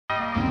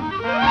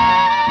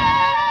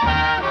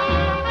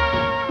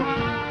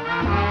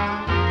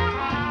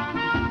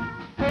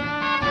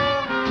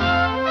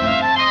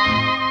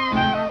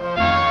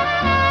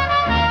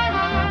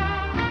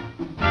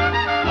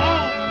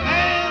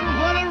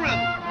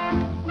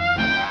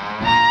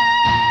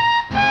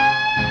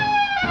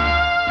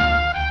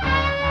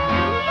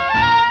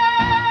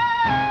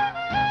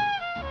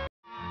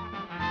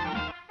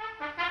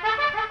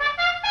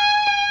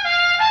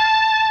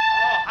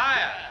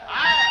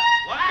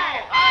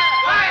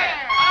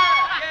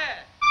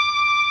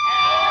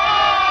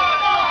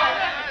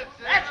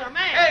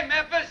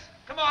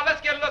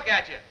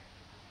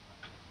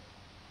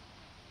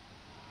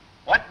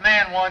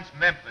wants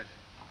Memphis.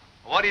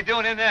 What are you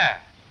doing in there?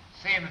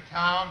 Seeing the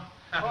town.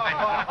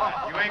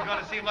 You ain't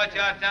gonna see much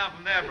out of town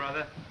from there,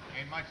 brother.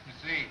 Ain't much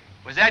to see.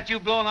 Was that you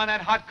blowing on that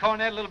hot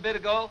cornet a little bit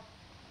ago?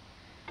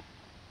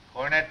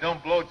 Cornet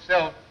don't blow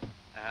itself.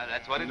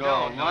 That's what it No,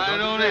 don't. mine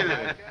don't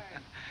either.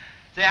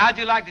 Say, how'd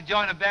you like to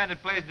join a band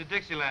that plays the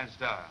Dixieland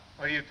style?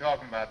 What are you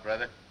talking about,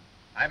 brother?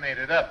 I made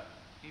it up.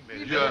 He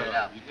made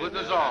Yeah, he's putting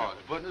us on.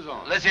 He's putting us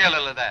on. Let's hear a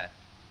little of that.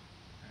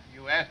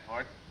 You asked for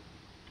it.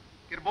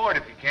 Get aboard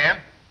if you can.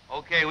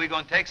 Okay, we're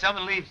gonna take some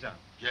and leave some.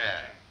 Yeah.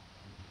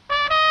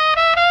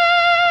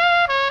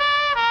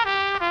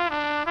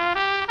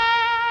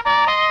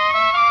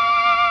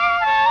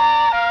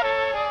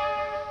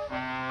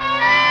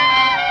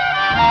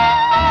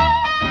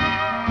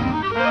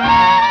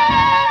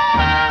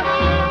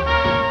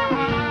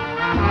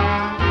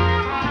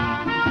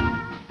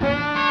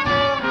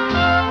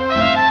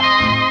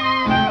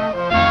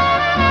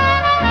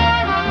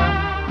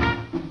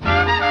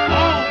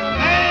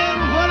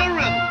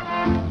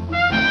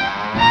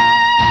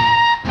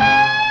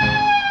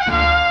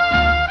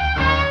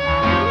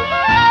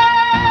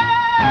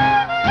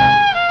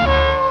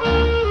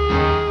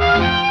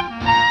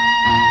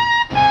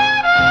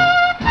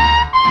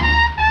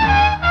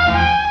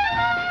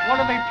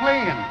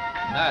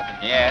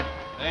 Nothing yet.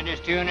 They're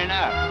just tuning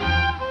up.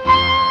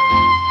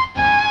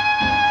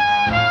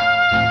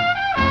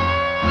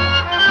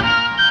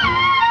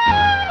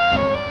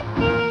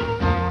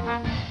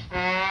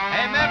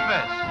 Hey,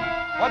 Memphis,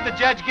 what'd the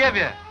judge give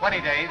you?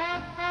 20 days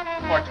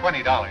for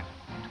 $20.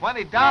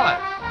 $20?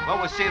 Well,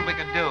 we'll see what we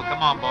can do.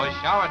 Come on, boys,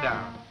 shower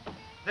down.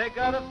 They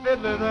got a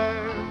fiddler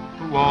there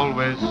who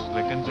always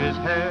slickens his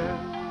hair.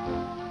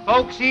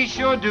 Folks, he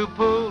sure do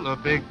pull a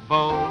big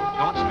bow.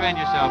 Don't strain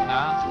yourself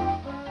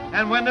now.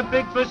 And when the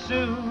big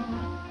bassoon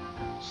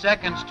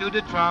seconds to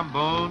the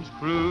trombones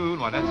croon,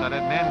 well, that's how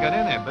that man got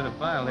in there. Better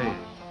file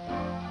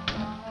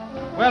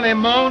these. Well, he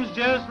moans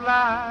just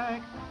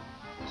like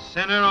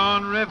sinner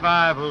on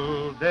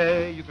revival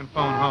day. You can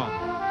phone home.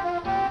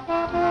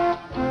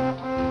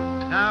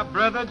 Now,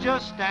 brother,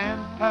 just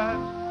stand pat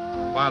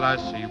while I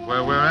see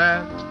where we're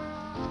at.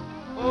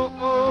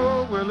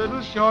 Oh, we're a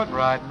little short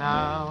right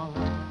now,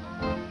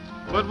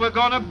 but we're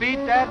gonna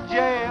beat that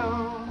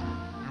jail.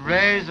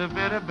 Raise a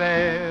bit of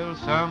bail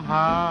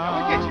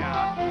somehow. We'll get you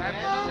out.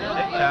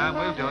 Next time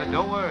we'll do it,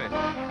 don't worry.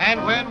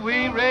 And when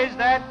we raise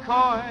that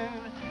coin,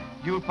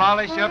 you'll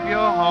polish up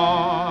your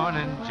horn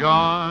and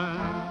join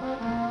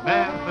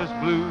Memphis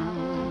Blues.